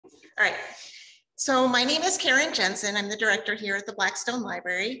All right. So my name is Karen Jensen. I'm the director here at the Blackstone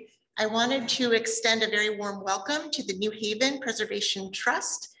Library. I wanted to extend a very warm welcome to the New Haven Preservation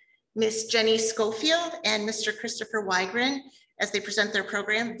Trust, Miss Jenny Scofield and Mr. Christopher Wigren, as they present their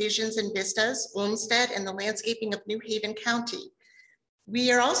program, Visions and Vistas, Olmsted and the Landscaping of New Haven County.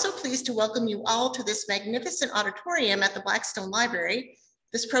 We are also pleased to welcome you all to this magnificent auditorium at the Blackstone Library.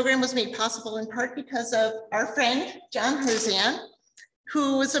 This program was made possible in part because of our friend, John Herzan,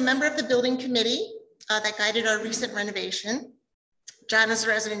 who was a member of the building committee that guided our recent renovation. John is a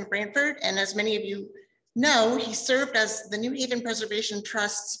resident of Brantford, and as many of you know, he served as the New Haven Preservation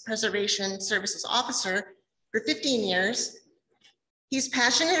Trust's Preservation Services Officer for 15 years. He's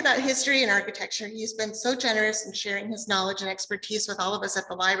passionate about history and architecture. He's been so generous in sharing his knowledge and expertise with all of us at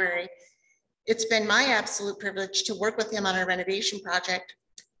the library. It's been my absolute privilege to work with him on our renovation project.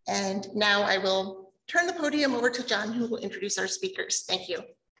 And now I will turn the podium over to John, who will introduce our speakers. Thank you.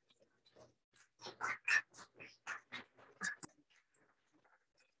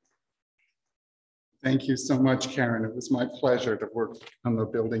 Thank you so much, Karen. It was my pleasure to work on the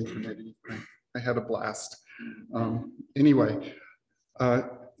building committee. I had a blast.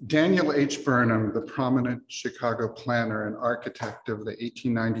 Daniel H. Burnham, the prominent Chicago planner and architect of the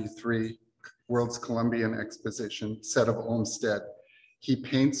 1893 World's Columbian Exposition set of Olmsted, he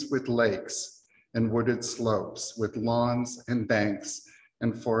paints with lakes and wooded slopes, with lawns and banks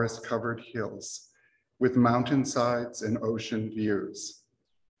and forest-covered hills, with mountainsides and ocean views.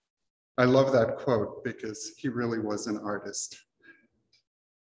 I love that quote because he really was an artist.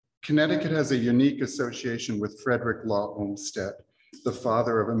 Connecticut has a unique association with Frederick Law Olmsted, the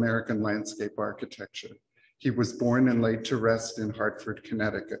father of American landscape architecture. He was born and laid to rest in Hartford,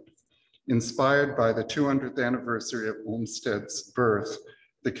 Connecticut. Inspired by the 200th anniversary of Olmsted's birth,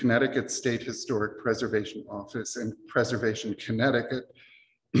 the Connecticut State Historic Preservation Office and Preservation Connecticut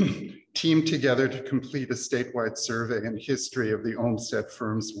teamed together to complete a statewide survey and history of the Olmsted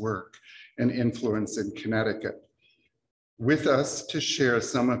firm's work and influence in Connecticut. With us to share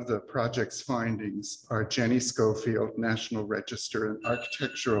some of the project's findings are Jenny Scofield, National Register and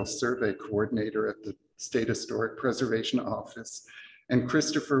Architectural Survey Coordinator at the State Historic Preservation Office, and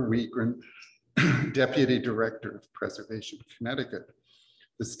Christopher Wigren, Deputy Director of Preservation Connecticut,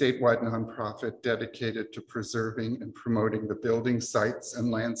 the statewide nonprofit dedicated to preserving and promoting the building sites and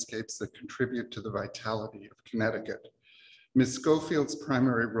landscapes that contribute to the vitality of Connecticut. Ms. Scofield's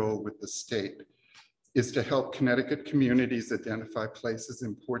primary role with the state is to help Connecticut communities identify places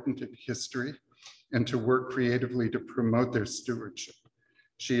important in history and to work creatively to promote their stewardship.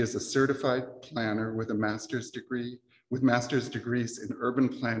 She is a certified planner with a master's degrees in urban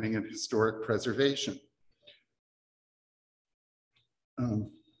planning and historic preservation.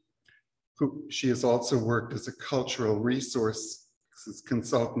 She has also worked as a cultural resource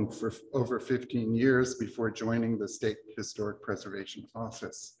consultant for over 15 years before joining the State Historic Preservation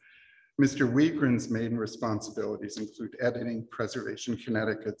Office. Mr. Wigren's main responsibilities include editing Preservation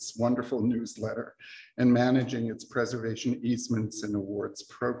Connecticut's wonderful newsletter and managing its preservation easements and awards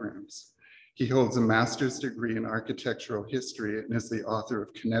programs. He holds a master's degree in architectural history and is the author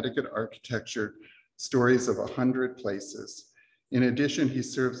of Connecticut Architecture, Stories of 100 Places. In addition, he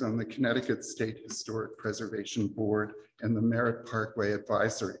serves on the Connecticut State Historic Preservation Board and the Merritt Parkway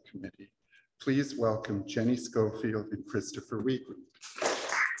Advisory Committee. Please welcome Jenny Scofield and Christopher Wigren.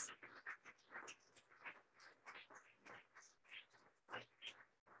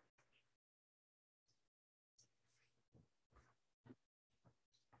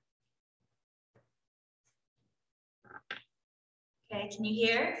 Okay, can you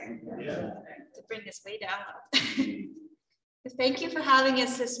hear? Yeah. To bring this way down. Thank you for having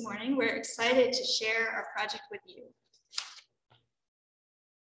us this morning. We're excited to share our project with you.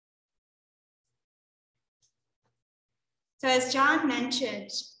 So as John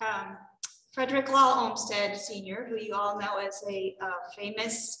mentioned, Frederick Law Olmsted Sr., who you all know as a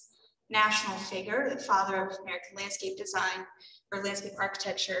famous national figure, the father of American landscape design or landscape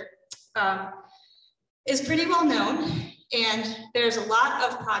architecture, is pretty well known. And there's a lot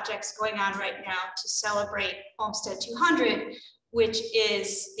of projects going on right now to celebrate Olmsted 200, which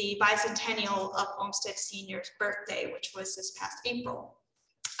is the bicentennial of Olmsted Sr.'s birthday, which was this past April.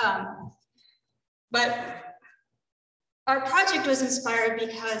 But our project was inspired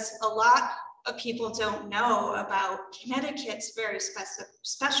because a lot of people don't know about Connecticut's very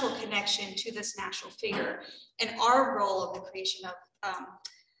special connection to this national figure and our role in the creation of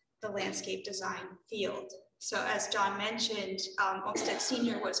the landscape design field. So as John mentioned, Olmsted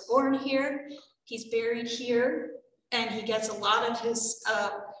Sr. was born here, he's buried here, and he gets a lot of his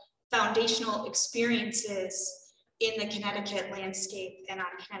foundational experiences in the Connecticut landscape and on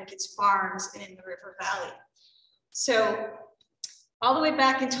Connecticut's farms and in the river valley. So all the way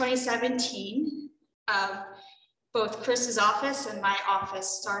back in 2017, both Chris's office and my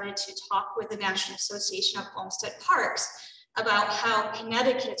office started to talk with the National Association of Homestead Parks about how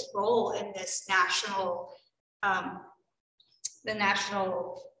Connecticut's role in this national, the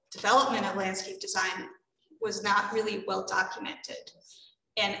national development of landscape design was not really well documented.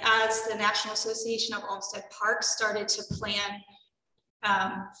 And as the National Association of Homestead Parks started to plan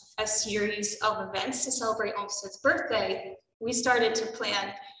a series of events to celebrate Olmsted's birthday, we started to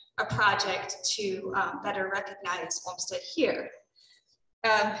plan a project to better recognize Olmsted here.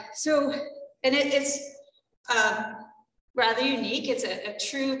 It's rather unique. It's a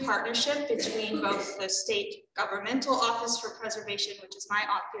true partnership between both the state governmental office for preservation, which is my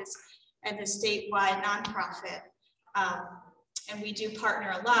office, and the statewide nonprofit. And we do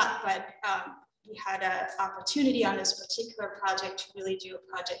partner a lot, but we had an opportunity on this particular project to really do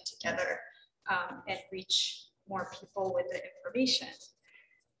a project together and reach more people with the information.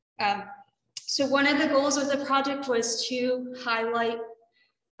 So one of the goals of the project was to highlight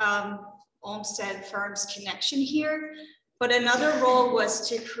Olmsted firm's connection here, but another role was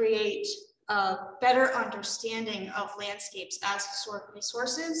to create a better understanding of landscapes as historic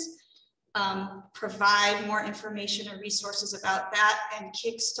resources, provide more information and resources about that, and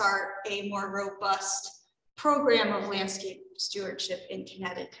kickstart a more robust program of landscape stewardship in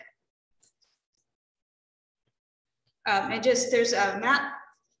Connecticut. And just there's a map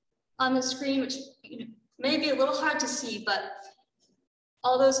on the screen, which may be a little hard to see, but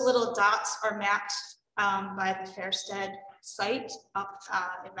all those little dots are mapped by the Fairstead site up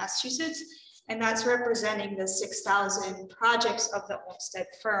in Massachusetts. And that's representing the 6,000 projects of the Olmsted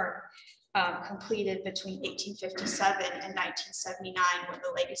firm completed between 1857 and 1979 when the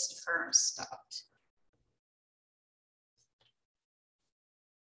legacy firms stopped.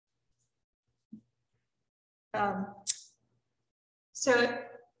 So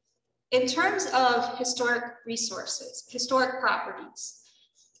in terms of historic resources, historic properties,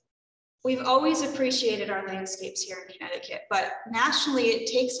 we've always appreciated our landscapes here in Connecticut, but nationally it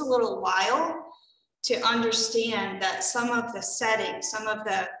takes a little while to understand that some of the setting, some of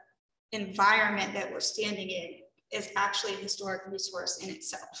the environment that we're standing in is actually a historic resource in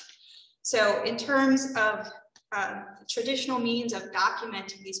itself. So in terms of traditional means of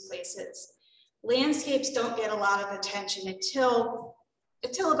documenting these places, landscapes don't get a lot of attention until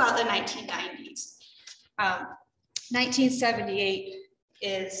about the 1990s. 1978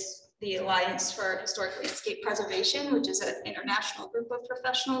 is the Alliance for Historic Landscape Preservation, which is an international group of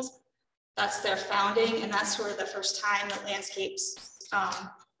professionals. That's their founding, and that's sort of the first time that landscapes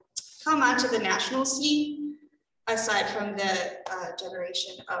come onto the national scene, aside from the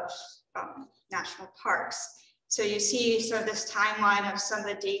generation of national parks. So you see sort of this timeline of some of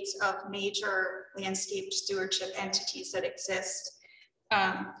the dates of major landscape stewardship entities that exist.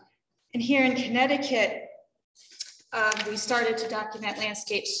 And here in Connecticut, we started to document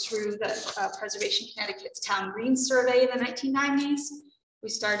landscapes through the Preservation Connecticut's Town Green Survey in the 1990s. We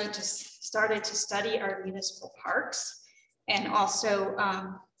started to study our municipal parks, and also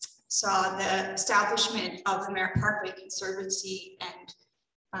saw the establishment of the Merritt Parkway Conservancy and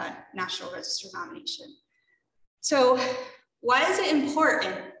National Register nomination. So why is it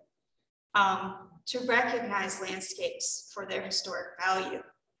important to recognize landscapes for their historic value?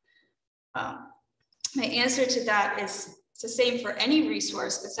 My answer to that is it's the same for any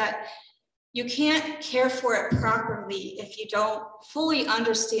resource, is that you can't care for it properly if you don't fully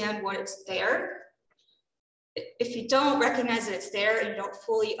understand what it's there. If you don't recognize that it's there and you don't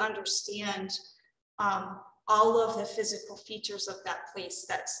fully understand all of the physical features of that place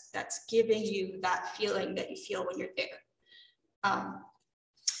that's giving you that feeling that you feel when you're there.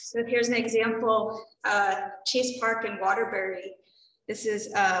 So here's an example, Chase Park in Waterbury. This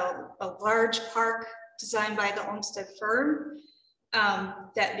is a large park designed by the Olmsted firm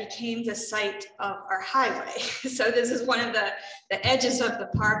that became the site of our highway. So this is one of the edges of the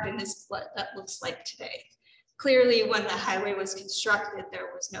park, and this is what that looks like today. Clearly, when the highway was constructed,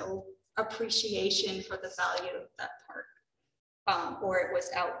 there was no appreciation for the value of that park, or it was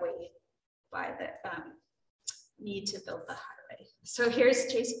outweighed by the need to build the highway. So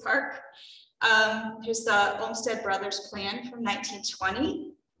here's Chase Park. Here's the Olmsted Brothers plan from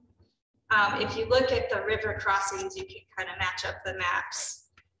 1920. If you look at the river crossings, you can kind of match up the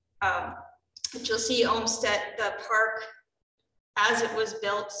maps. But you'll see Olmsted, the park, as it was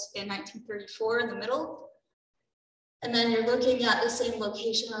built in 1934 in the middle. And then you're looking at the same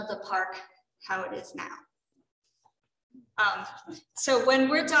location of the park, how it is now. So when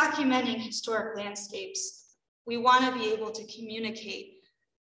we're documenting historic landscapes, we want to be able to communicate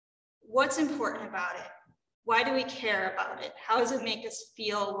what's important about it. Why do we care about it? How does it make us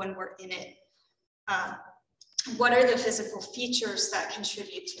feel when we're in it? What are the physical features that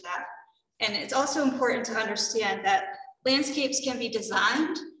contribute to that? And it's also important to understand that landscapes can be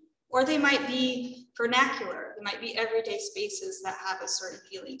designed, or they might be vernacular. They might be everyday spaces that have a certain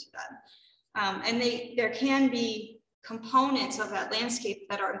feeling to them. And there can be components of that landscape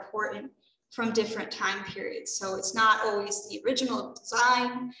that are important from different time periods. So it's not always the original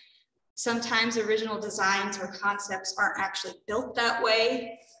design. Sometimes original designs or concepts aren't actually built that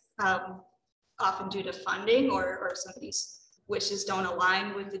way, often due to funding or somebody's wishes don't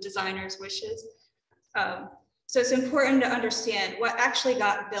align with the designer's wishes. So it's important to understand what actually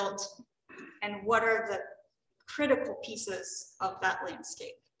got built and what are the critical pieces of that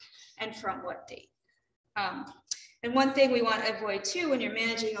landscape and from what date. And one thing we want to avoid too when you're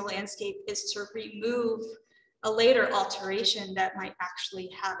managing a landscape is to remove a later alteration that might actually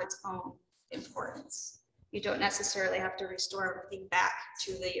have its own importance. You don't necessarily have to restore everything back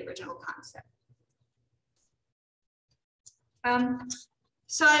to the original concept.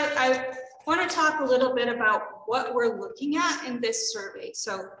 So I want to talk a little bit about what we're looking at in this survey.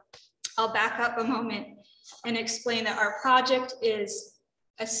 So I'll back up a moment and explain that our project is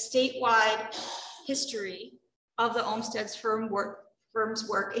a statewide history of the Olmsted's firm's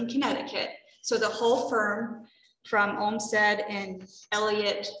work in Connecticut. So the whole firm, from Olmsted and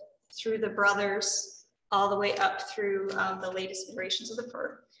Elliott through the brothers, all the way up through the latest iterations of the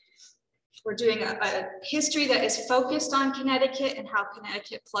firm. We're doing a history that is focused on Connecticut and how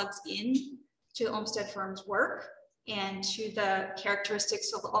Connecticut plugs in to the Olmsted firm's work and to the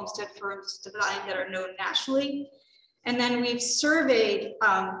characteristics of the Olmsted firm's design that are known nationally. And then we've surveyed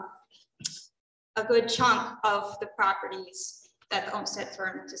a good chunk of the properties that the Olmsted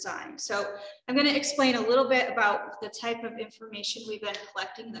firm designed. So I'm going to explain a little bit about the type of information we've been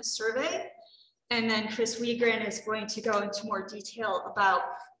collecting in this survey. And then Chris Wigren is going to go into more detail about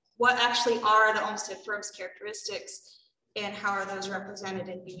what actually are the Olmsted firm's characteristics and how are those represented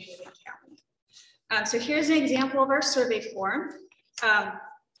in New Haven County. So here's an example of our survey form.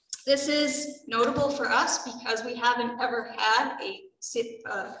 This is notable for us because we haven't ever had a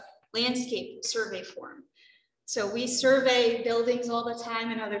landscape survey form. So we survey buildings all the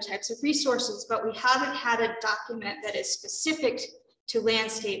time and other types of resources, but we haven't had a document that is specific to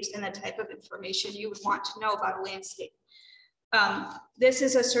landscapes and the type of information you would want to know about a landscape. This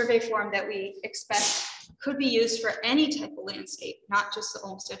is a survey form that we expect could be used for any type of landscape, not just the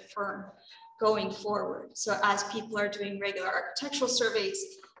Olmsted firm going forward. So as people are doing regular architectural surveys,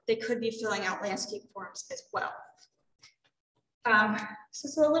 they could be filling out landscape forms as well. So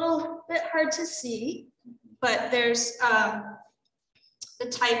it's a little bit hard to see, but there's the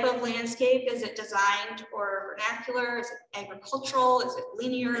type of landscape. Is it designed or vernacular? Is it agricultural? Is it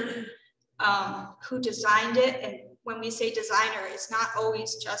linear? Who designed it? And when we say designer, it's not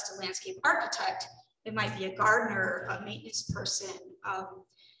always just a landscape architect. It might be a gardener, a maintenance person,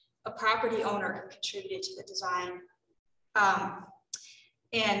 a property owner who contributed to the design.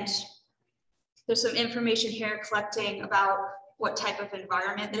 And there's some information here collecting about what type of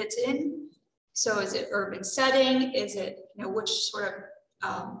environment that it's in. So is it urban setting? Is it, which sort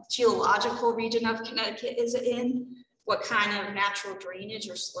of geological region of Connecticut is it in? What kind of natural drainage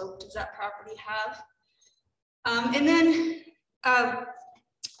or slope does that property have? And then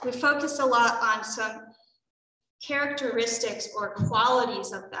we focus a lot on some characteristics or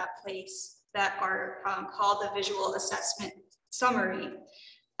qualities of that place that are called the visual assessment summary.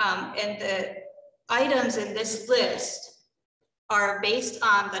 And the items in this list are based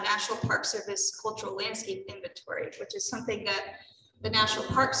on the National Park Service Cultural Landscape Inventory, which is something that the National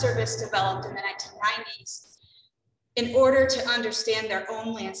Park Service developed in the 1990s in order to understand their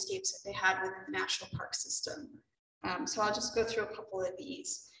own landscapes that they had within the national park system. So I'll just go through a couple of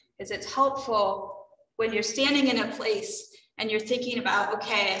these, because it's helpful when you're standing in a place and you're thinking about,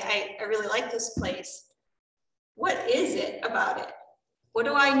 okay, I really like this place. What is it about it? What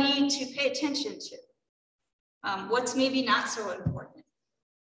do I need to pay attention to? What's maybe not so important?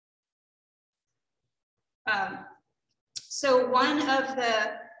 So one of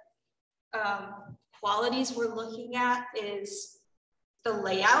the qualities we're looking at is the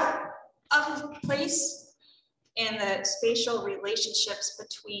layout of a place and the spatial relationships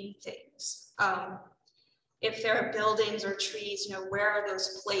between things. If there are buildings or trees, where are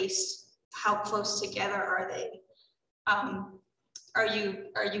those placed? How close together are they? Are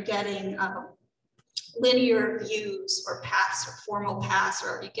you getting linear views or paths or formal paths,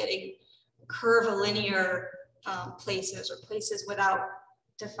 or are you getting curvilinear places or places without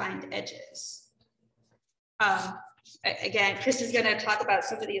defined edges? Again, Chris is going to talk about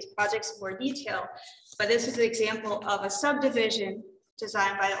some of these projects in more detail, but this is an example of a subdivision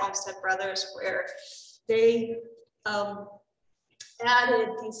designed by the Olmsted brothers where they added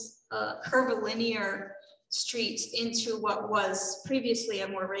these curvilinear streets into what was previously a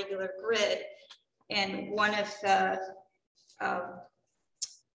more regular grid. And one of the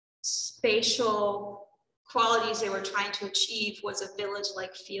spatial qualities they were trying to achieve was a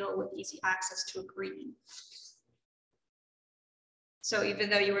village-like feel with easy access to a green. So even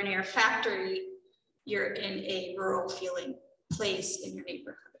though you were near a factory, you're in a rural feeling place in your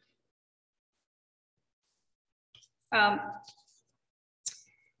neighborhood.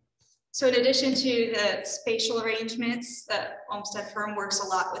 So in addition to the spatial arrangements, the Olmsted firm works a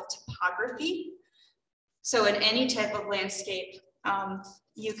lot with topography. So in any type of landscape,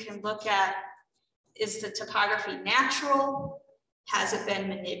 you can look at, is the topography natural? Has it been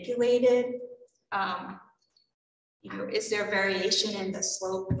manipulated? Is there variation in the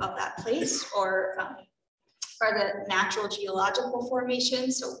slope of that place, or are the natural geological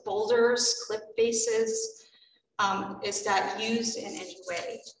formations, so boulders, cliff faces, is that used in any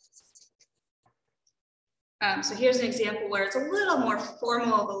way? So here's an example where it's a little more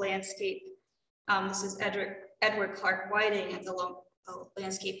formal of a landscape. This is Edward Clark Whiting at the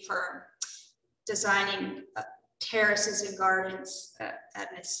landscape firm, designing terraces and gardens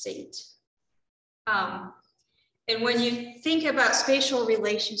at an estate. And when you think about spatial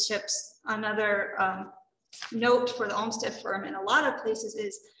relationships, another note for the Olmsted firm in a lot of places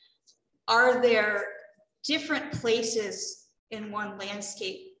is, are there different places in one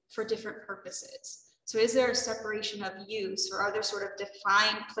landscape for different purposes? So is there a separation of use, or are there sort of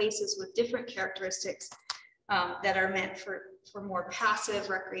defined places with different characteristics that are meant for more passive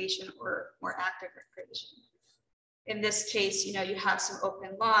recreation or more active recreation? In this case, you have some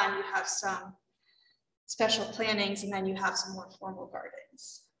open lawn, you have some special plantings, and then you have some more formal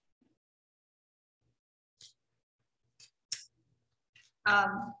gardens.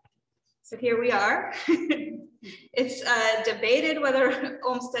 So here we are. It's debated whether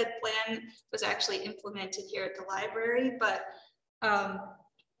Olmsted plan was actually implemented here at the library, but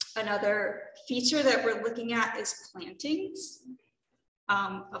another feature that we're looking at is plantings.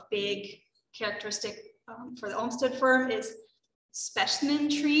 A big characteristic for the Olmsted firm is specimen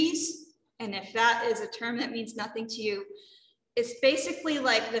trees. And if that is a term that means nothing to you, it's basically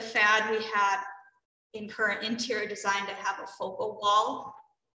like the fad we had in current interior design to have a focal wall.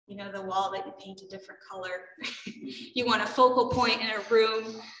 The wall that you paint a different color. You want a focal point in a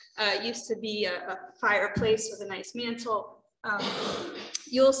room. It used to be a fireplace with a nice mantle.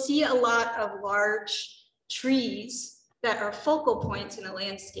 You'll see a lot of large trees that are focal points in a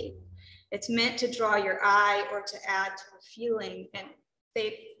landscape. It's meant to draw your eye or to add to a feeling, and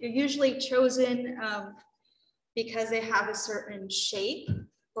they're usually chosen because they have a certain shape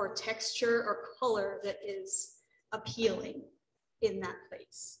or texture or color that is appealing in that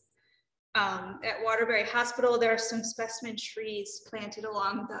place. At Waterbury Hospital, there are some specimen trees planted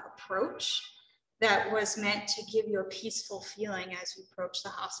along the approach that was meant to give you a peaceful feeling as you approach the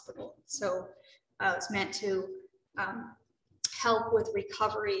hospital. So it's meant to help with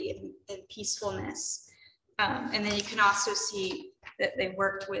recovery and peacefulness. And then you can also see that they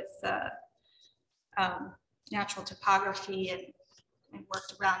worked with natural topography and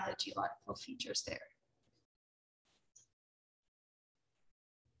worked around the geological features there.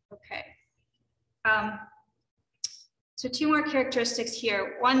 Okay. So two more characteristics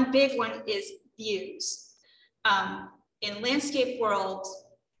here. One big one is views. In landscape world,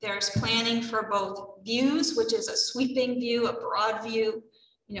 there's planning for both views, which is a sweeping view, a broad view.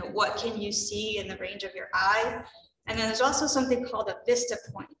 What can you see in the range of your eye? And then there's also something called a vista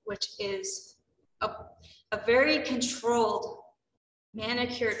point, which is a very controlled,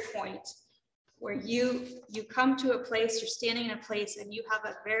 manicured point where you come to a place, you're standing in a place and you have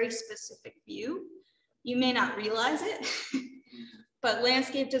a very specific view. You may not realize it, but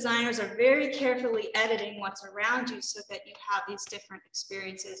landscape designers are very carefully editing what's around you so that you have these different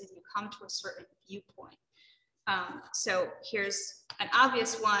experiences and you come to a certain viewpoint. So here's an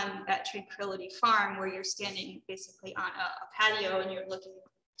obvious one at Tranquility Farm where you're standing basically on a patio and you're looking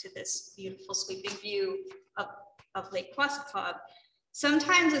to this beautiful sweeping view of Lake Quassaqua.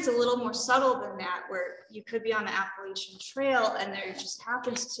 Sometimes it's a little more subtle than that, where you could be on the Appalachian Trail and there just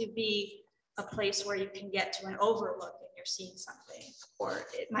happens to be a place where you can get to an overlook and you're seeing something, or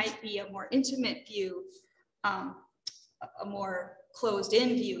it might be a more intimate view, a more closed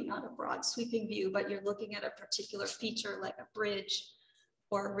in view, not a broad sweeping view, but you're looking at a particular feature like a bridge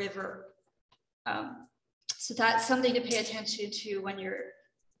or a river. So that's something to pay attention to when you're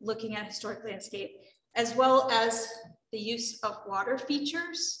looking at historic landscape. as well as the use of water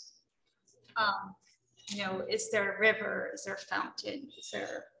features. You know, is there a river? Is there a fountain? Is there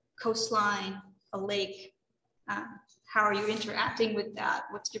a coastline, a lake? How are you interacting with that?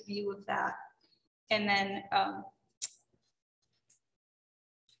 What's your view of that? And then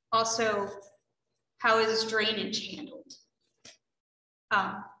also, how is drainage handled?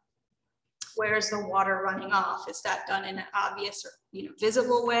 Where is the water running off? Is that done in an obvious or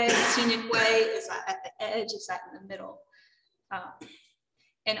visible way, scenic way? Is that at the edge? Is that in the middle?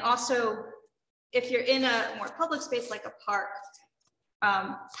 And also, if you're in a more public space like a park,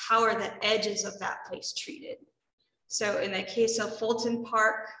 how are the edges of that place treated? So in the case of Fulton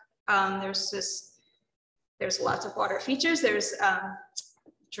Park, there's lots of water features. There's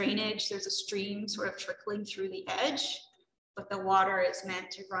drainage, there's a stream sort of trickling through the edge, but the water is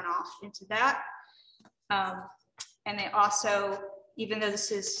meant to run off into that. And they also, even though this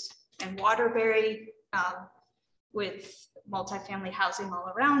is in Waterbury with multifamily housing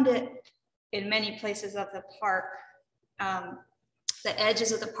all around it, in many places of the park, the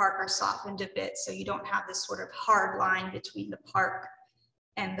edges of the park are softened a bit, so you don't have this sort of hard line between the park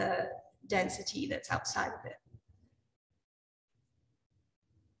and the density that's outside of it.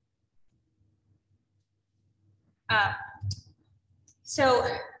 So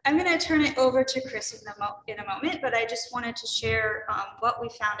I'm going to turn it over to Chris in a moment, but I just wanted to share what we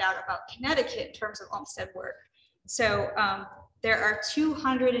found out about Connecticut in terms of Olmsted work. So there are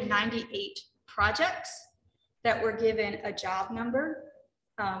 298 projects that were given a job number.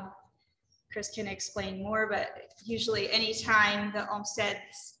 Chris can explain more, but usually anytime the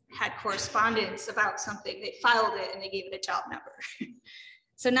Olmsteds had correspondence about something, they filed it and they gave it a job number.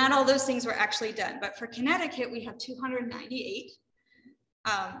 So not all those things were actually done, but for Connecticut, we have 298.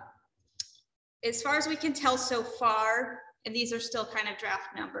 As far as we can tell so far, and these are still kind of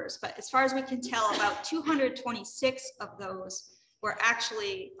draft numbers, but as far as we can tell, about 226 of those were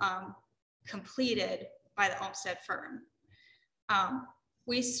actually completed by the Olmsted firm.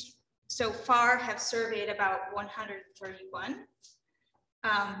 We so far have surveyed about 131.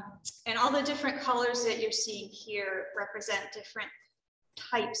 And all the different colors that you're seeing here represent different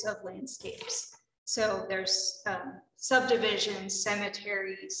types of landscapes. So there's subdivisions,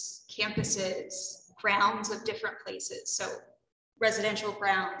 cemeteries, campuses, grounds of different places. So residential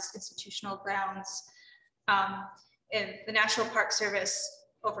grounds, institutional grounds. And the National Park Service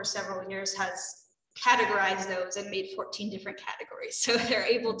over several years has categorized those and made 14 different categories. So they're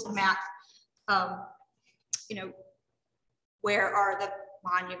able to map, where are the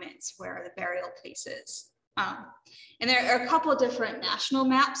monuments, where are the burial places. And there are a couple of different national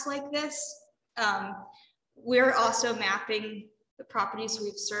maps like this. We're also mapping the properties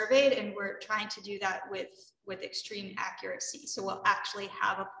we've surveyed, and we're trying to do that with extreme accuracy. So we'll actually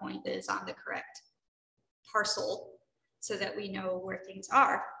have a point that is on the correct parcel so that we know where things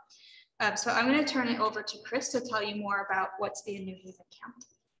are. So I'm going to turn it over to Chris to tell you more about what's in New Haven County.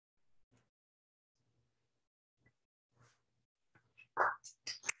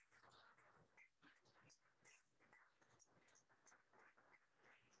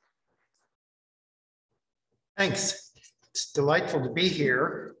 Thanks. It's delightful to be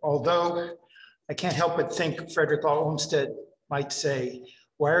here, although I can't help but think Frederick Law Olmsted might say,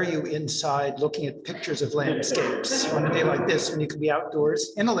 why are you inside looking at pictures of landscapes on a day like this when you could be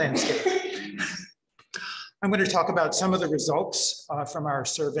outdoors in a landscape? I'm going to talk about some of the results from our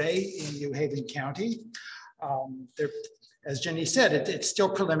survey in New Haven County. As Jenny said, it's still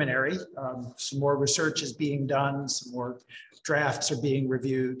preliminary. Some more research is being done, some more drafts are being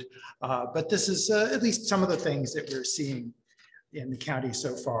reviewed, but this is at least some of the things that we're seeing in the county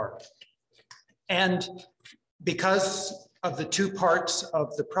so far. And because of the two parts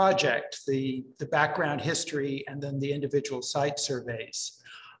of the project, the background history and then the individual site surveys,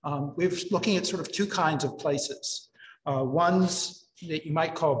 we're looking at sort of two kinds of places. Ones that you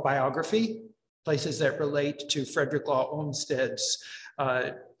might call biography, places that relate to Frederick Law Olmsted's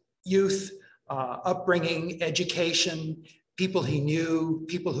youth, upbringing, education, people he knew,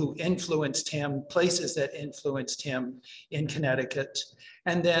 people who influenced him, places that influenced him in Connecticut.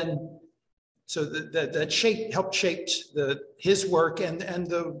 And then, so that helped shape his work and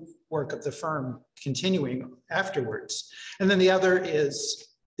the work of the firm continuing afterwards. And then the other is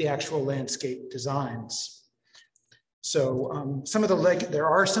the actual landscape designs. So there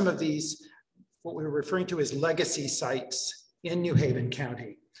are some of these, what we're referring to as legacy sites in New Haven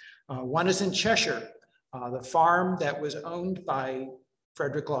County. One is in Cheshire, the farm that was owned by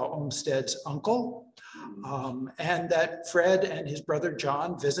Frederick Law Olmsted's uncle, and that Fred and his brother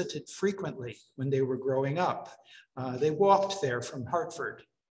John visited frequently when they were growing up. They walked there from Hartford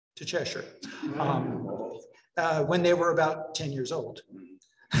to Cheshire when they were about 10 years old.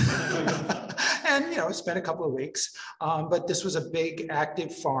 And, spent a couple of weeks, but this was a big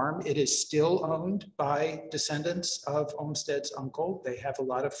active farm. It is still owned by descendants of Olmsted's uncle. They have a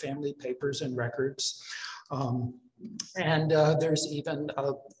lot of family papers and records. And there's even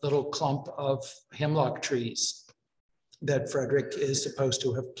a little clump of hemlock trees that Frederick is supposed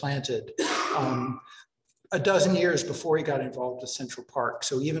to have planted a dozen years before he got involved with Central Park.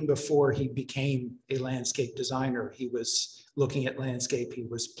 So even before he became a landscape designer, he was looking at landscape. He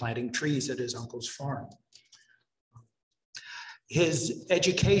was planting trees at his uncle's farm. His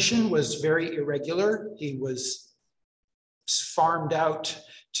education was very irregular. He was farmed out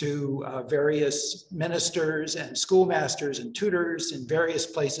to various ministers and schoolmasters and tutors in various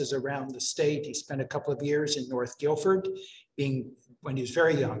places around the state. He spent a couple of years in North Guilford, when he was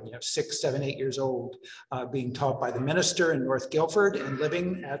very young, 6, 7, 8 years old, being taught by the minister in North Guilford and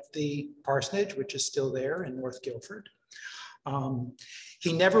living at the parsonage, which is still there in North Guilford.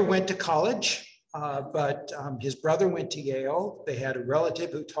 He never went to college. But his brother went to Yale. They had a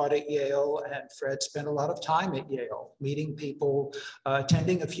relative who taught at Yale, and Fred spent a lot of time at Yale, meeting people,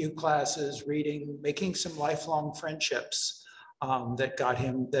 attending a few classes, reading, making some lifelong friendships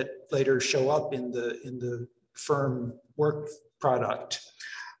that later show up in the firm work product.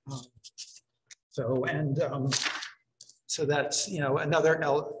 So that's another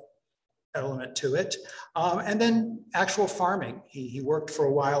element to it. And then actual farming. He worked for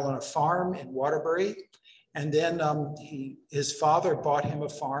a while on a farm in Waterbury, and then his father bought him a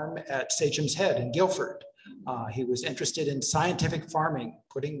farm at Sagem's Head in Guilford. He was interested in scientific farming,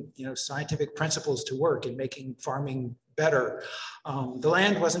 putting scientific principles to work and making farming better. The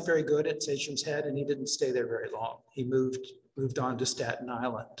land wasn't very good at Sagem's Head, and he didn't stay there very long. He moved on to Staten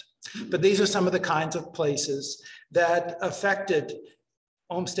Island. But these are some of the kinds of places that affected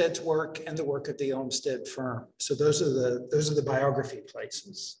Olmsted's work and the work of the Olmsted firm. So those are the biography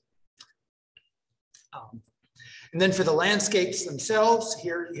places. And then for the landscapes themselves,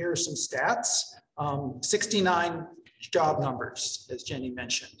 here are some stats. 69 job numbers, as Jenny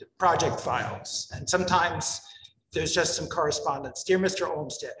mentioned, project files. And sometimes there's just some correspondence. Dear Mr.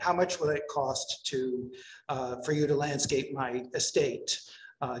 Olmsted, how much will it cost for you to landscape my estate?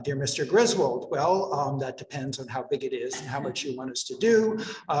 Dear Mr. Griswold, well, that depends on how big it is and how much you want us to do.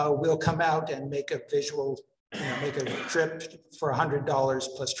 We'll come out and make a visual, make a trip for $100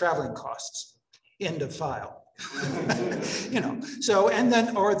 plus traveling costs. End of file. So, and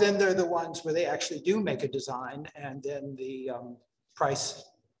then they're the ones where they actually do make a design, and then the price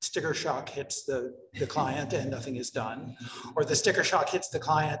sticker shock hits the client and nothing is done, or the sticker shock hits the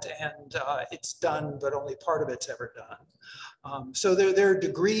client and it's done, but only part of it's ever done. So there are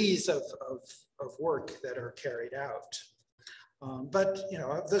degrees of work that are carried out. But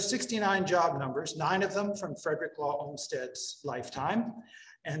of those 69 job numbers, 9 of them from Frederick Law Olmsted's lifetime,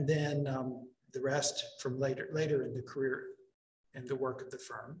 and then the rest from later in the career and the work of the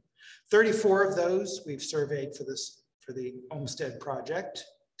firm. 34 of those we've surveyed for the Olmsted project,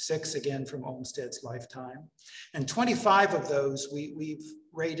 6 again from Olmsted's lifetime, and 25 of those we've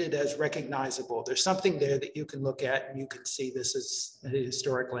rated as recognizable. There's something there that you can look at and you can see this is a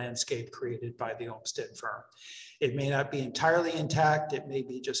historic landscape created by the Olmsted firm. It may not be entirely intact. It may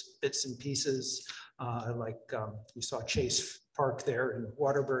be just bits and pieces, like you saw Chase Park there in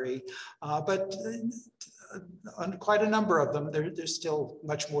Waterbury, but on quite a number of them, there's still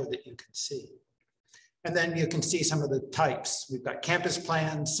much more that you can see. And then you can see some of the types. We've got campus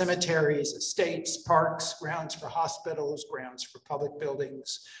plans, cemeteries, estates, parks, grounds for hospitals, grounds for public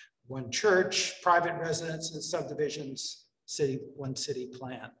buildings, one church, private residences, subdivisions, one city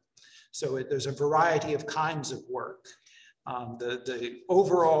plan. So there's a variety of kinds of work. The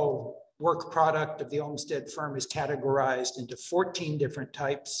overall work product of the Olmsted firm is categorized into 14 different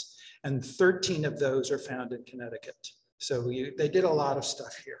types, and 13 of those are found in Connecticut. So they did a lot of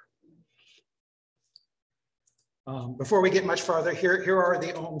stuff here. Before we get much farther, here are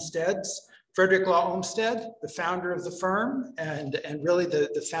the Olmsteds. Frederick Law Olmsted, the founder of the firm, and really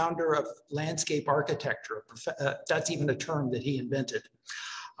the founder of landscape architecture. That's even a term that he invented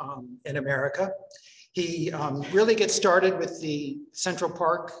in America. He really gets started with the Central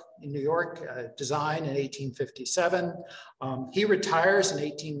Park in New York design in 1857. He retires in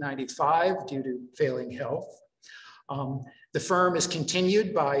 1895 due to failing health. The firm is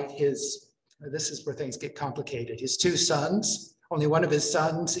continued by this is where things get complicated, his 2 sons. Only one of his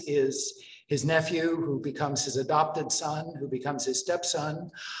sons is his nephew, who becomes his adopted son, who becomes his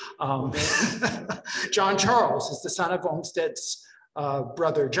stepson. John Charles is the son of Olmsted's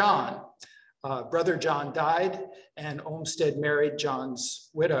brother John. Brother John died, and Olmsted married John's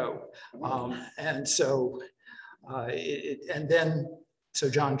widow. And so, so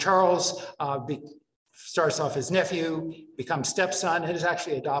John Charles starts off as nephew, becomes stepson, and is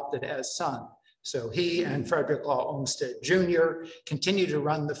actually adopted as son. So he and Frederick Law Olmsted Jr. continue to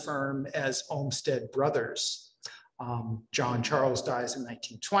run the firm as Olmsted Brothers. John Charles dies in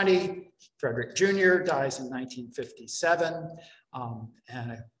 1920. Frederick Jr. dies in 1957.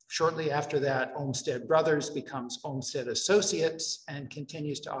 And shortly after that, Olmsted Brothers becomes Olmsted Associates and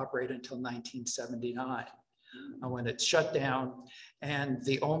continues to operate until 1979, when it's shut down. And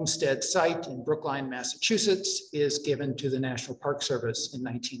the Olmsted site in Brookline, Massachusetts is given to the National Park Service in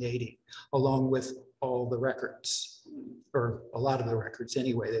 1980, along with all the records, or a lot of the records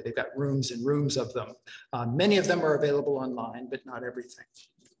anyway. They've got rooms and rooms of them. Many of them are available online, but not everything.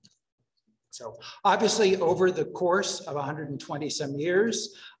 So obviously, over the course of 120 some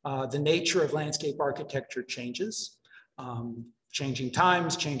years, the nature of landscape architecture changes. Changing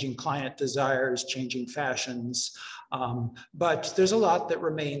times, changing client desires, changing fashions. But there's a lot that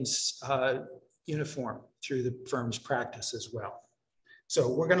remains uniform through the firm's practice as well. So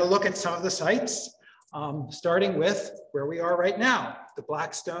we're going to look at some of the sites, starting with where we are right now, the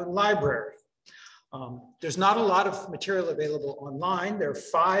Blackstone Library. There's not a lot of material available online. There are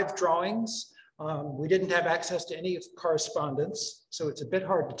 5 drawings. We didn't have access to any of the correspondence, so it's a bit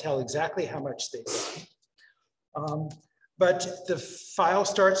hard to tell exactly how much they did. But the file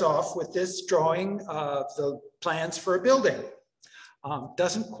starts off with this drawing of the plans for a building.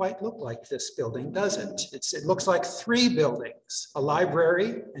 Doesn't quite look like this building, does it? It looks like 3 buildings, a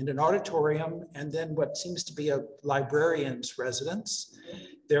library and an auditorium, and then what seems to be a librarian's residence.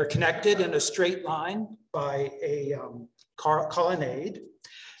 They're connected in a straight line by a colonnade.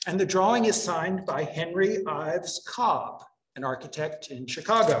 And the drawing is signed by Henry Ives Cobb, an architect in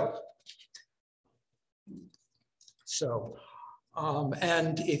Chicago. So,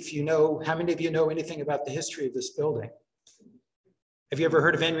 and if you know, how many of you know anything about the history of this building? Have you ever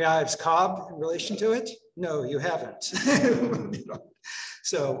heard of Henry Ives Cobb in relation to it? No, you haven't.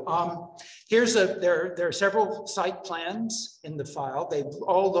 So there are several site plans in the file. They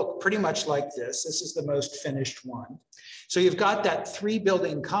all look pretty much like this. This is the most finished one. So you've got that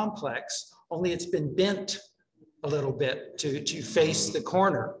 3-building complex, only it's been bent a little bit to face the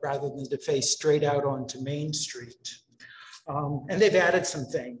corner rather than to face straight out onto Main Street. And they've added some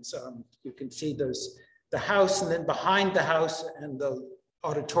things. You can see the house, and then behind the house and the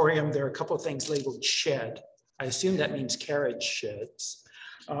auditorium, there are a couple of things labeled shed. I assume that means carriage sheds.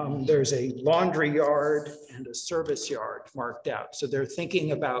 There's a laundry yard and a service yard marked out. So they're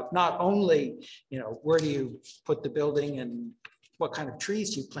thinking about not only, where do you put the building and what kind of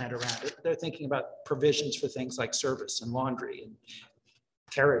trees you plant around it, but they're thinking about provisions for things like service and laundry and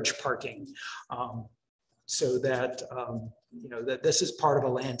carriage parking. So that, that this is part of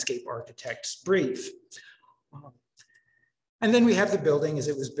a landscape architect's brief. And then we have the building as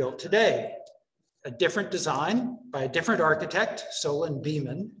it was built today. A different design by a different architect, Solon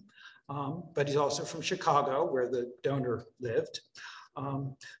Beeman, but he's also from Chicago, where the donor lived.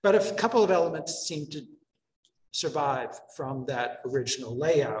 But a couple of elements seem to survive from that original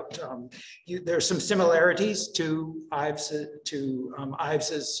layout. There's some similarities to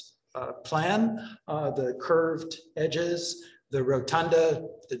Ives's plan, the curved edges, the rotunda,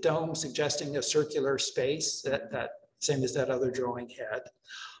 the dome suggesting a circular space, that same as that other drawing had.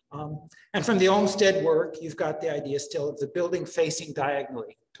 And from the Olmsted work, you've got the idea still of the building facing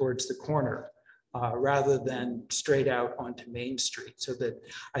diagonally towards the corner rather than straight out onto Main Street. So that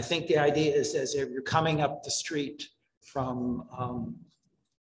I think the idea is as if you're coming up the street from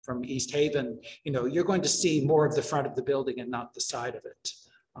East Haven, you're going to see more of the front of the building and not the side of it,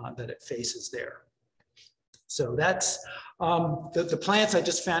 that it faces there. So that's the plants I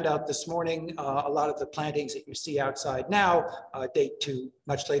just found out this morning. A lot of the plantings that you see outside now date to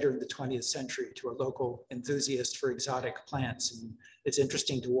much later in the 20th century to a local enthusiast for exotic plants. And it's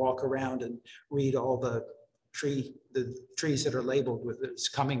interesting to walk around and read all the trees that are labeled with it's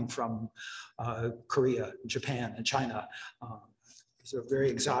coming from Korea, Japan, and China. So very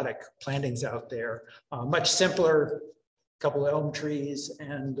exotic plantings out there, much simpler. Couple of elm trees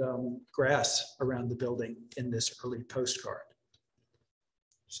and grass around the building in this early postcard.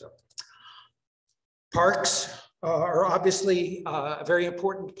 So parks are obviously a very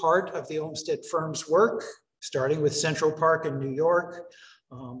important part of the Olmsted firm's work, starting with Central Park in New York,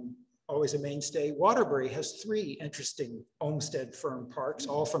 always a mainstay. Waterbury has 3 interesting Olmsted firm parks,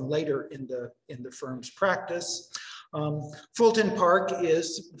 all from later in the firm's practice. Fulton Park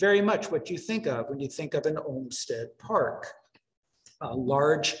is very much what you think of when you think of an Olmsted park. A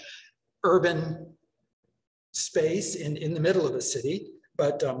large urban space in the middle of a city,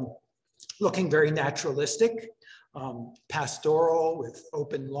 but looking very naturalistic, pastoral with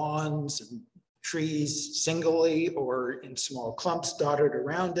open lawns and trees singly or in small clumps dotted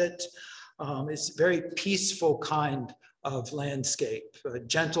around it. It's a very peaceful kind of landscape,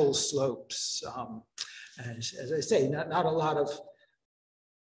 gentle slopes. And as I say, not a lot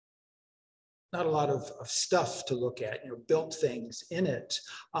of stuff to look at, built things in it.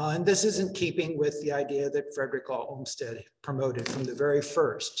 And this is in keeping with the idea that Frederick Law Olmsted promoted from the very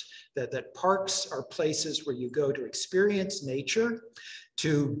first, that parks are places where you go to experience nature,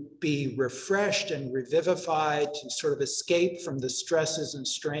 to be refreshed and revivified, to sort of escape from the stresses and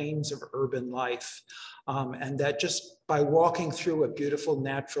strains of urban life. And that just by walking through a beautiful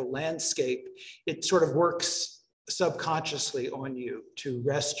natural landscape, it sort of works subconsciously on you to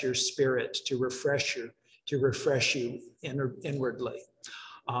rest your spirit, to refresh you inwardly.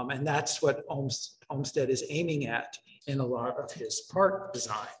 And that's what Olmsted is aiming at in a lot of his park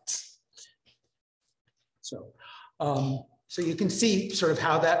designs. So you can see sort of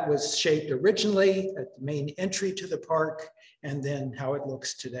how that was shaped originally at the main entry to the park, and then how it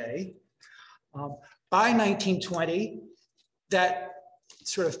looks today. By 1920, that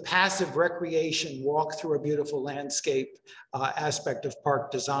sort of passive recreation, walk through a beautiful landscape aspect of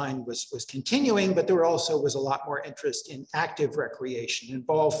park design was continuing, but there also was a lot more interest in active recreation, in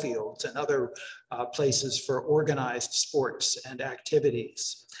ball fields and other places for organized sports and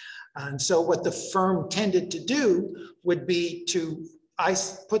activities. And so what the firm tended to do would be to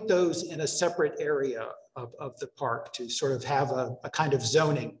put those in a separate area of the park to sort of have a kind of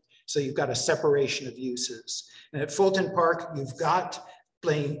zoning. So you've got a separation of uses. And at Fulton Park, you've got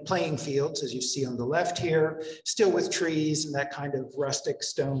playing fields, as you see on the left here, still with trees and that kind of rustic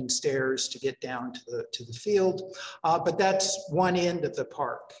stone stairs to get down to the field. But that's one end of the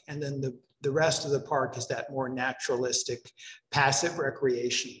park. And then the rest of the park is that more naturalistic, passive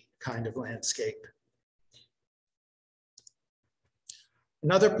recreation kind of landscape.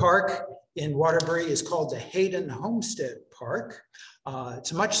 Another park in Waterbury is called the Hayden Homestead Park.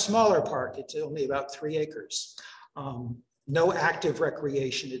 It's a much smaller park. It's only about 3 acres. No active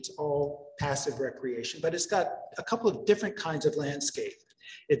recreation, it's all passive recreation, but it's got a couple of different kinds of landscape.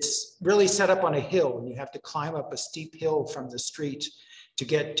 It's really set up on a hill, and you have to climb up a steep hill from the street to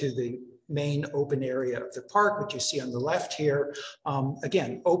get to the main open area of the park, which you see on the left here.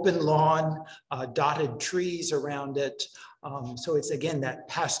 Again, open lawn, dotted trees around it. So it's, again, that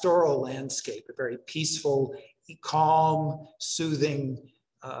pastoral landscape, a very peaceful, calm, soothing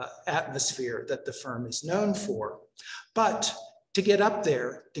atmosphere that the firm is known for. But to get up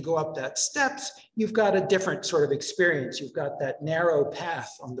there, to go up that steps, you've got a different sort of experience. You've got that narrow path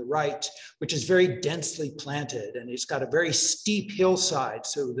on the right, which is very densely planted, and it's got a very steep hillside.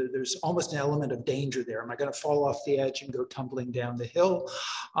 So there's almost an element of danger there. Am I going to fall off the edge and go tumbling down the hill?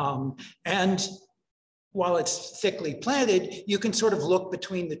 And while it's thickly planted, you can sort of look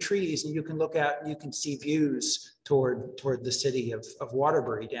between the trees, and you can look out and you can see views toward the city of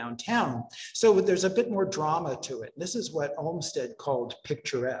Waterbury downtown. So there's a bit more drama to it. This is what Olmsted called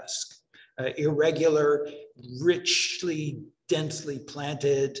picturesque, irregular, richly, densely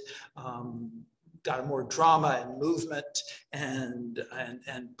planted, got more drama and movement, and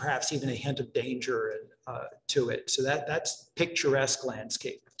perhaps even a hint of danger to it. So that's picturesque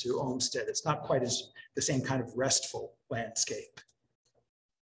landscape to Olmsted. It's not quite the same kind of restful landscape.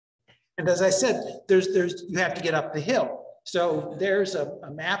 And as I said, you have to get up the hill. So there's a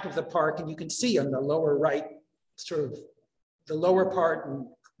map of the park, and you can see on the lower right, sort of the lower part and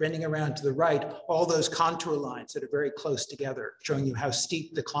bending around to the right, all those contour lines that are very close together, showing you how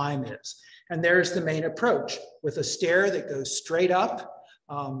steep the climb is. And there's the main approach with a stair that goes straight up,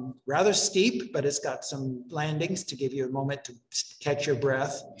 rather steep, but it's got some landings to give you a moment to catch your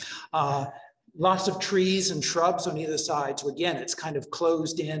breath. Lots of trees and shrubs on either side. So again, it's kind of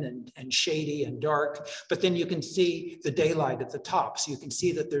closed in and shady and dark, but then you can see the daylight at the top. So you can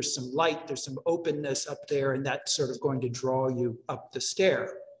see that there's some light, there's some openness up there, and that's sort of going to draw you up the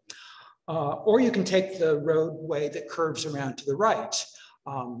stair. Or you can take the roadway that curves around to the right.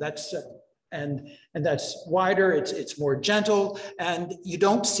 And that's wider, it's more gentle, and you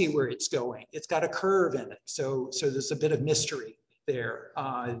don't see where it's going. It's got a curve in it. So there's a bit of mystery there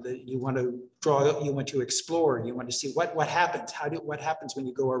that you want to draw, you want to explore, you want to see what happens, what happens when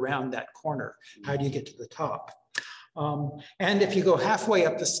you go around that corner, how do you get to the top? And if you go halfway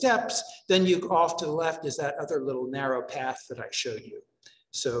up the steps, then off to the left is that other little narrow path that I showed you.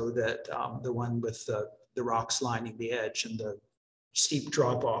 So that the one with the rocks lining the edge and the steep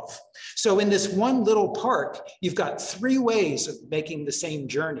drop off. So in this one little park, you've got 3 ways of making the same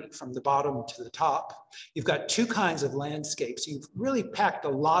journey from the bottom to the top. You've got 2 kinds of landscapes. You've really packed a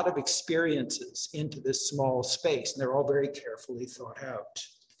lot of experiences into this small space, and they're all very carefully thought out.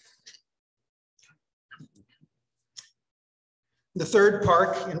 The third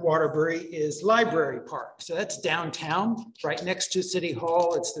park in Waterbury is Library Park. So that's downtown, right next to City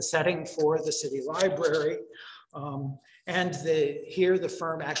Hall. It's the setting for the city library. Here the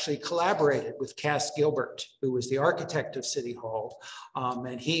firm actually collaborated with Cass Gilbert, who was the architect of City Hall,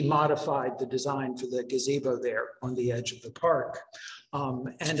 and he modified the design for the gazebo there on the edge of the park.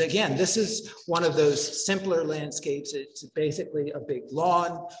 And again, this is one of those simpler landscapes. It's basically a big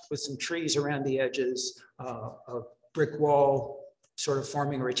lawn with some trees around the edges, a brick wall sort of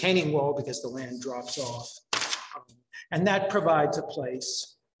forming a retaining wall because the land drops off. And that provides a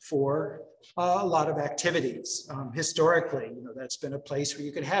place for a lot of activities. Historically, you know, that's been a place where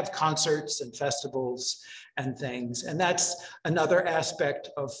you could have concerts and festivals and things. And that's another aspect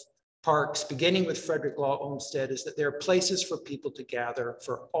of parks, beginning with Frederick Law Olmsted, is that there are places for people to gather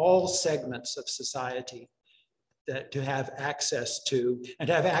for all segments of society that to have access to and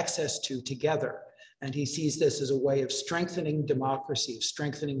have access to together. And he sees this as a way of strengthening democracy, of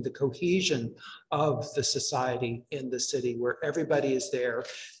strengthening the cohesion of the society in the city, where everybody is there,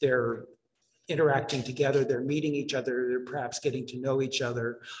 they're interacting together, they're meeting each other, they're perhaps getting to know each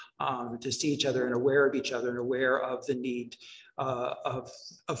other, to see each other and aware of each other and aware of the need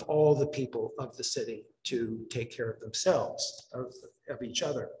of all the people of the city to take care of themselves, of each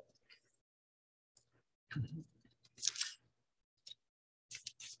other.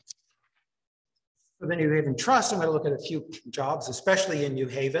 For the New Haven Trust, I'm going to look at a few jobs, especially in New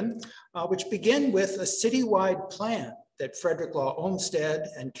Haven, which begin with a citywide plan that Frederick Law Olmsted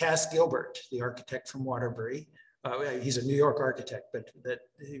and Cass Gilbert, the architect from Waterbury, he's a New York architect, but that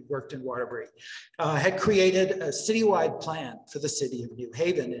he worked in Waterbury, had created a citywide plan for the city of New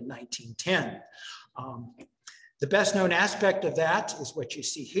Haven in 1910. The best known aspect of that is what you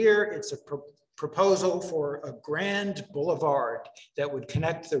see here. It's a proposal for a grand boulevard that would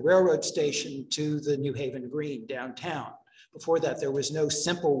connect the railroad station to the New Haven Green downtown. Before that, there was no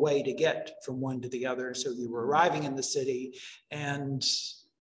simple way to get from one to the other. So you were arriving in the city and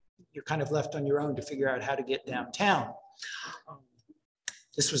you're kind of left on your own to figure out how to get downtown.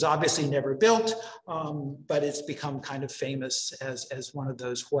 This was obviously never built, but it's become kind of famous as one of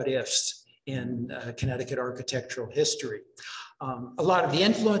those what ifs in Connecticut architectural history. A lot of the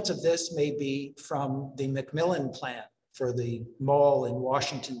influence of this may be from the Macmillan plan for the mall in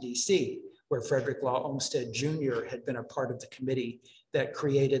Washington, D.C., where Frederick Law Olmsted Jr. had been a part of the committee that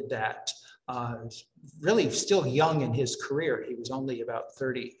created that. Really still young in his career. He was only about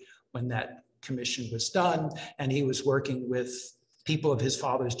 30 when that commission was done, and he was working with people of his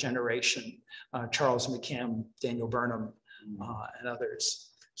father's generation, Charles McKim, Daniel Burnham, and others.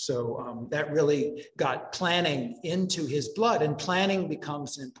 So that really got planning into his blood, and planning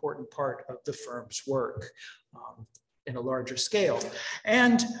becomes an important part of the firm's work in a larger scale.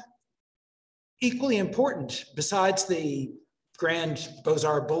 And equally important, besides the grand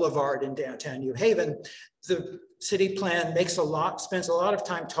Beaux-Arts Boulevard in downtown New Haven, the city plan spends a lot of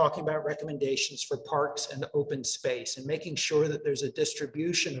time talking about recommendations for parks and open space and making sure that there's a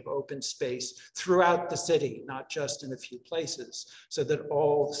distribution of open space throughout the city, not just in a few places, so that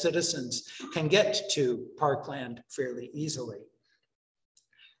all citizens can get to parkland fairly easily.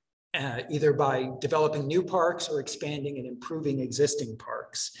 Either by developing new parks or expanding and improving existing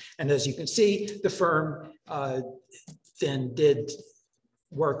parks. And as you can see, the firm then did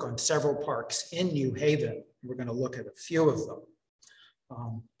work on several parks in New Haven. We're going to look at a few of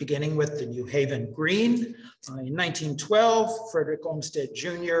them. Beginning with the New Haven Green. In 1912, Frederick Olmsted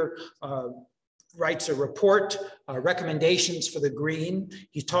Jr. Writes a report, recommendations for the green.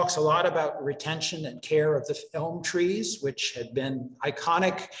 He talks a lot about retention and care of the elm trees, which had been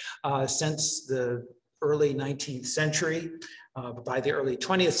iconic since the early 19th century. By the early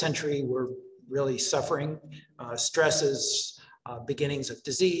 20th century, we're really suffering stresses, beginnings of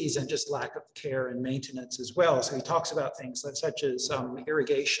disease, and just lack of care and maintenance as well. So he talks about things such as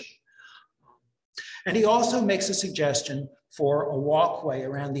irrigation. And he also makes a suggestion for a walkway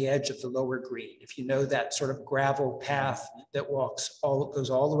around the edge of the lower green. If you know that sort of gravel path that goes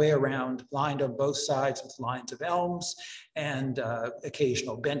all the way around, lined on both sides with lines of elms and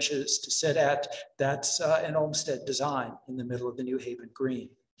occasional benches to sit at, that's an Olmsted design in the middle of the New Haven Green.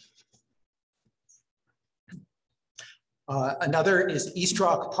 Another is East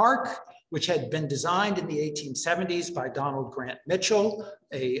Rock Park, which had been designed in the 1870s by Donald Grant Mitchell,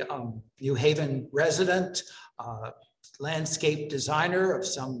 a New Haven resident, landscape designer of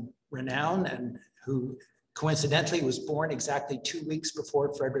some renown and who coincidentally was born exactly 2 weeks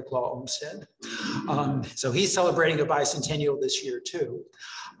before Frederick Law Olmsted. So he's celebrating a bicentennial this year too.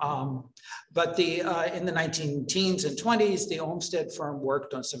 But in the 19-teens and 20s, the Olmsted firm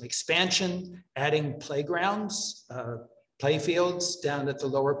worked on some expansion, adding playgrounds, playfields down at the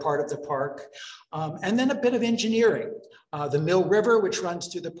lower part of the park, and then a bit of engineering. The Mill River, which runs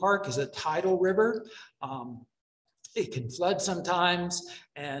through the park, is a tidal river. It can flood sometimes,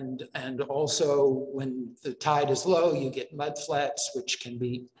 and also when the tide is low, you get mud flats, which can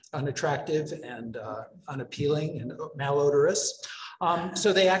be unattractive and unappealing and malodorous.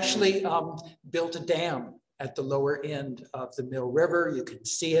 So they actually built a dam at the lower end of the Mill River. You can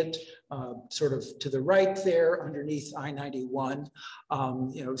see it sort of to the right there underneath I-91,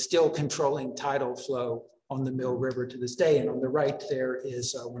 still controlling tidal flow on the Mill River to this day. And on the right there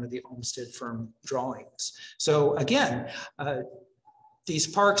is one of the Olmsted firm drawings. So again, these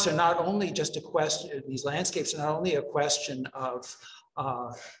parks are not only just a question, these landscapes are not only a question of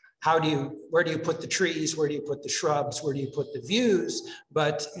where do you put the trees, where do you put the shrubs, where do you put the views,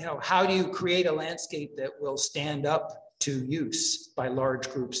 but how do you create a landscape that will stand up to use by large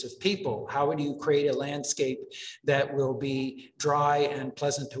groups of people? How do you create a landscape that will be dry and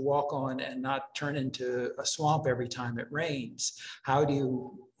pleasant to walk on and not turn into a swamp every time it rains? How do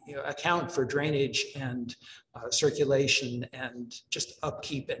you account for drainage and circulation and just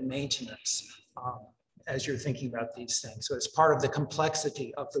upkeep and maintenance as you're thinking about these things? So it's part of the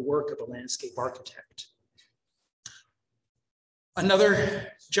complexity of the work of a landscape architect. Another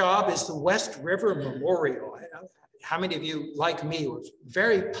job is the West River Memorial. How many of you, like me, were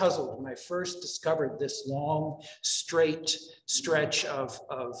very puzzled when I first discovered this long, straight stretch of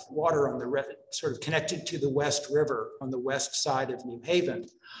water on the sort of connected to the West River on the west side of New Haven?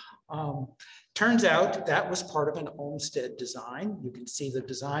 Turns out that was part of an Olmsted design. You can see the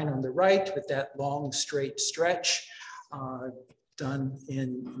design on the right with that long, straight stretch done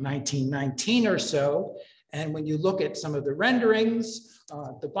in 1919 or so. And when you look at some of the renderings,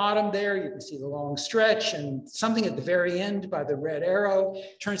 at the bottom there, you can see the long stretch, and something at the very end by the red arrow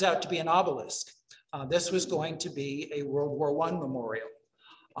turns out to be an obelisk. This was going to be a World War I memorial.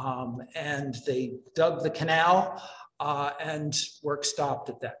 And they dug the canal and work stopped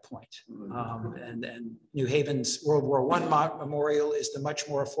at that point. And New Haven's World War I memorial is the much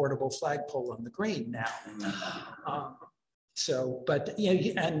more affordable flagpole on the green now.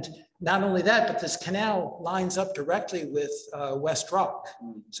 And not only that, but this canal lines up directly with West Rock.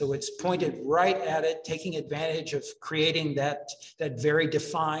 So it's pointed right at it, taking advantage of creating that very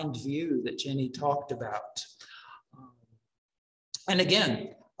defined view that Jenny talked about. And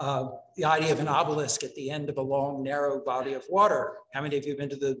again, the idea of an obelisk at the end of a long, narrow body of water. How many of you have been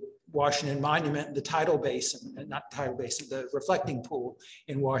to the Washington Monument, the tidal basin, not tidal basin, the reflecting pool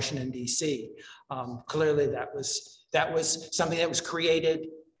in Washington, D.C.? Clearly that was something that was created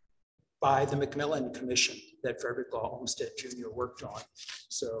by the Macmillan Commission that Frederick Law Olmsted Jr. worked on.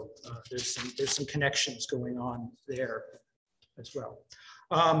 So there's some connections going on there as well.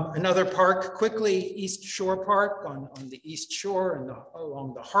 Another park, quickly, East Shore Park on the East Shore and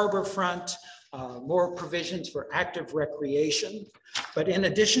along the harbor front, more provisions for active recreation. But in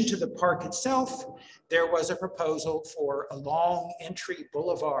addition to the park itself, there was a proposal for a long entry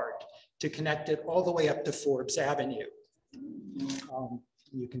boulevard to connect it all the way up to Forbes Avenue.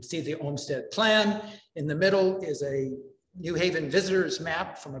 You can see the Olmsted plan. In the middle is a New Haven visitors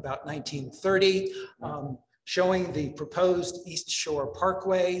map from about 1930, showing the proposed East Shore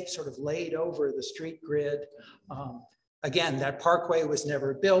Parkway sort of laid over the street grid. Again, that parkway was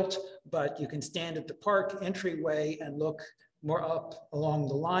never built, but you can stand at the park entryway and look more up along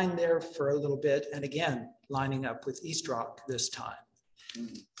the line there for a little bit. And again, lining up with East Rock this time.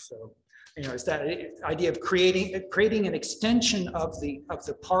 So, it's that idea of creating an extension of the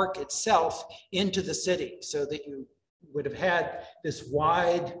park itself into the city, so that you would have had this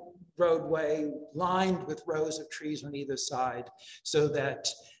wide roadway lined with rows of trees on either side, so that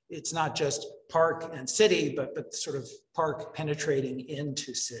it's not just park and city, but sort of park penetrating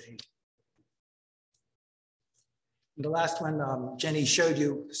into city. And the last one, Jenny showed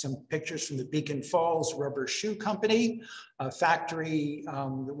you some pictures from the Beacon Falls Rubber Shoe Company, a factory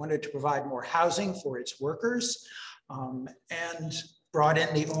that wanted to provide more housing for its workers, and brought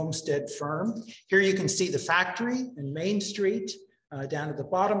in the Olmsted firm. Here you can see the factory in Main Street, down at the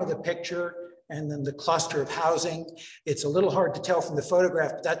bottom of the picture, and then the cluster of housing. It's a little hard to tell from the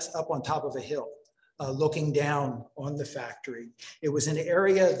photograph, but that's up on top of a hill, looking down on the factory. It was an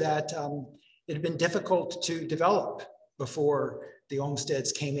area that it had been difficult to develop before the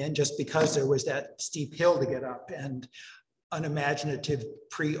Olmsteds came in just because there was that steep hill to get up, and unimaginative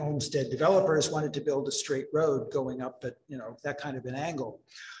pre-Olmsted developers wanted to build a straight road going up at, you know, that kind of an angle.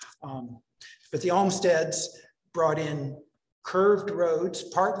 But the Olmsteds brought in curved roads,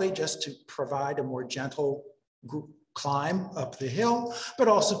 partly just to provide a more gentle climb up the hill, but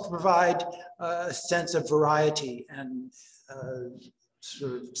also to provide a sense of variety and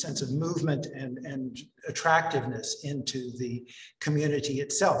sort of sense of movement and attractiveness into the community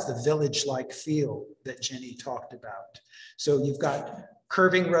itself, the village-like feel that Jenny talked about. So you've got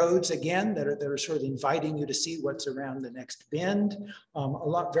curving roads again that are sort of inviting you to see what's around the next bend.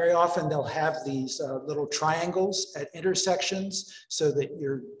 Very often they'll have these little triangles at intersections so that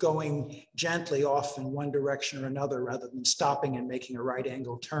you're going gently off in one direction or another rather than stopping and making a right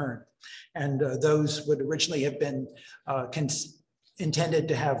angle turn. And those would originally have been intended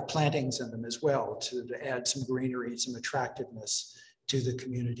to have plantings in them as well to add some greenery, some attractiveness to the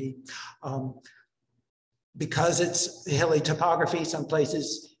community. Because it's hilly topography, some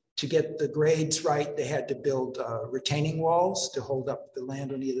places to get the grades right, they had to build retaining walls to hold up the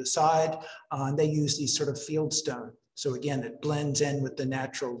land on either side. And they use these sort of field stone. So again, it blends in with the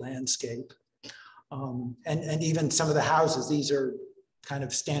natural landscape. And even some of the houses, these are kind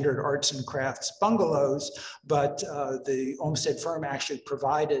of standard arts and crafts bungalows, but the Olmsted firm actually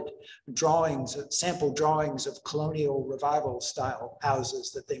provided drawings, sample drawings of colonial revival style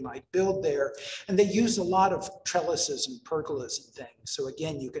houses that they might build there. And they use a lot of trellises and pergolas and things. So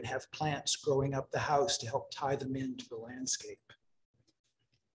again, you can have plants growing up the house to help tie them into the landscape.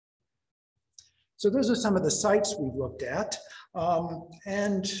 So those are some of the sites we've looked at.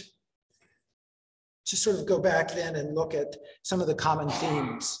 And to sort of go back then and look at some of the common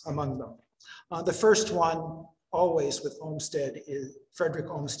themes among them. The first one, always with Olmsted, Frederick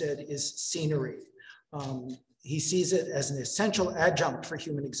Olmsted, is scenery. He sees it as an essential adjunct for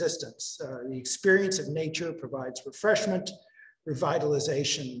human existence. The experience of nature provides refreshment,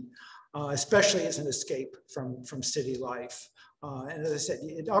 revitalization, especially as an escape from city life. And as I said,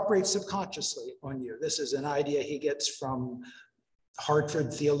 it operates subconsciously on you. This is an idea he gets from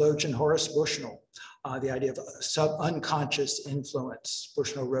Hartford theologian Horace Bushnell, the idea of unconscious influence.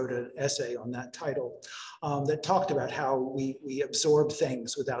 Bushnell wrote an essay on that title that talked about how we absorb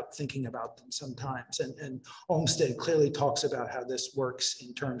things without thinking about them sometimes. And Olmsted clearly talks about how this works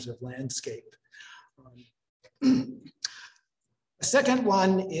in terms of landscape. The second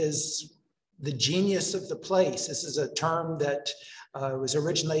one is the genius of the place. This is a term that was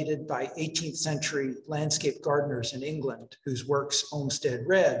originated by 18th century landscape gardeners in England, whose works Olmsted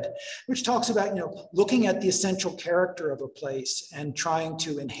read, which talks about, looking at the essential character of a place and trying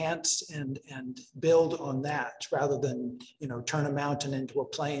to enhance and build on that rather than, turn a mountain into a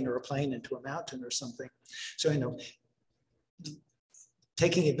plain or a plain into a mountain or something. So,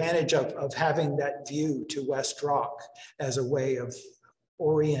 taking advantage of having that view to West Rock as a way of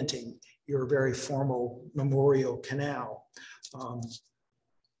orienting your very formal memorial canal. And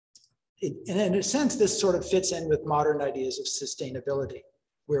in a sense, this sort of fits in with modern ideas of sustainability,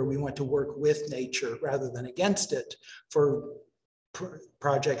 where we want to work with nature rather than against it for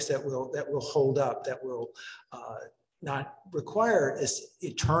projects that will hold up, that will not require this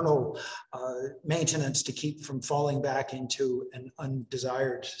eternal maintenance to keep from falling back into an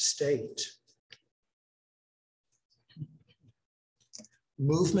undesired state.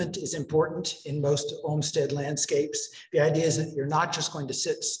 Movement is important in most Olmsted landscapes. The idea is that you're not just going to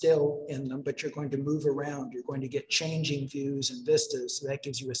sit still in them, but you're going to move around. You're going to get changing views and vistas. So that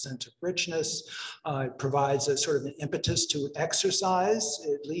gives you a sense of richness. It provides a sort of an impetus to exercise,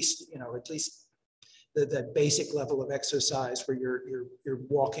 at least the basic level of exercise where you're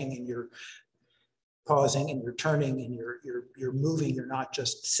walking and you're pausing and you're turning and you're moving, you're not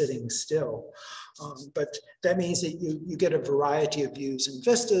just sitting still. But that means that you get a variety of views and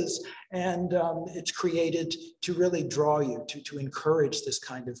vistas, and it's created to really draw you, to encourage this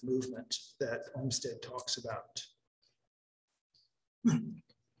kind of movement that Olmsted talks about.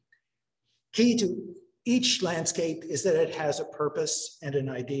 Key to each landscape is that it has a purpose and an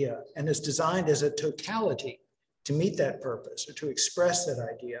idea, and is designed as a totality to meet that purpose or to express that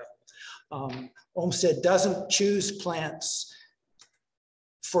idea. Olmsted doesn't choose plants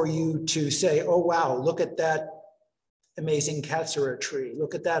for you to say, oh, wow, look at that amazing Katsura tree.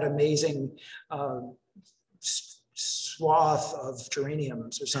 Look at that amazing swath of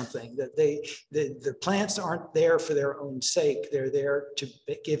geraniums or something. That the plants aren't there for their own sake. They're there to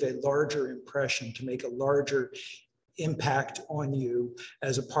give a larger impression, to make a larger impact on you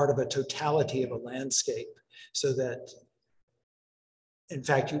as a part of a totality of a landscape, so that in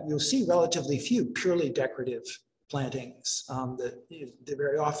fact, you'll see relatively few purely decorative plantings. That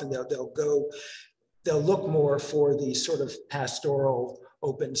very often they'll look more for these sort of pastoral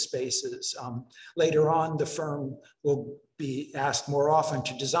open spaces. Later on, the firm will be asked more often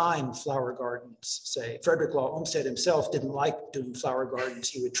to design flower gardens. Say, Frederick Law Olmsted himself didn't like doing flower gardens.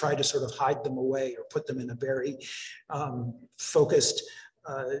 He would try to sort of hide them away or put them in a very focused,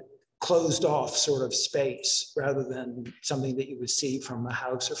 closed off sort of space rather than something that you would see from a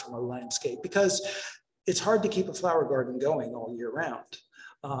house or from a landscape, because it's hard to keep a flower garden going all year round.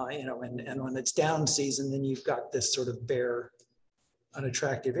 And when it's down season, then you've got this sort of bare,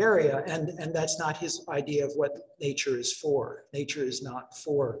 unattractive area. And that's not his idea of what nature is for. Nature is not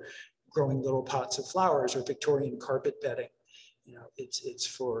for growing little pots of flowers or Victorian carpet bedding. It's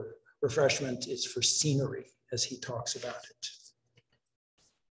for refreshment, it's for scenery, as he talks about it.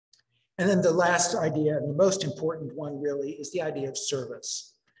 And then the last idea, and the most important one really, is the idea of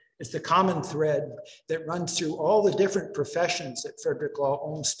service. It's the common thread that runs through all the different professions that Frederick Law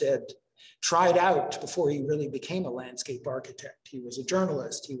Olmsted tried out before he really became a landscape architect. He was a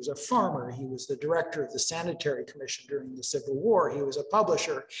journalist, he was a farmer, he was the director of the Sanitary Commission during the Civil War, he was a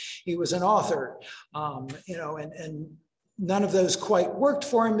publisher, he was an author, and none of those quite worked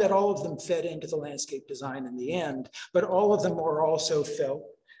for him, that all of them fed into the landscape design in the end, but all of them were also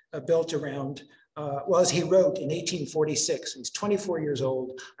built around, well, as he wrote in 1846, he's 24 years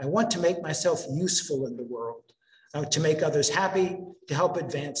old, "I want to make myself useful in the world, to make others happy, to help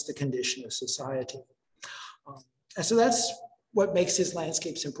advance the condition of society." And so that's what makes his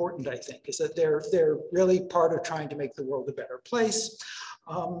landscapes important, I think, is that they're really part of trying to make the world a better place.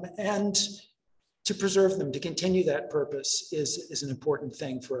 And to preserve them, to continue that purpose is an important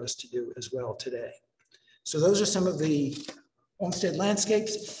thing for us to do as well today. So those are some of the Olmsted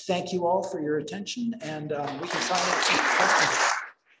landscapes. Thank you all for your attention, and we can find out some questions.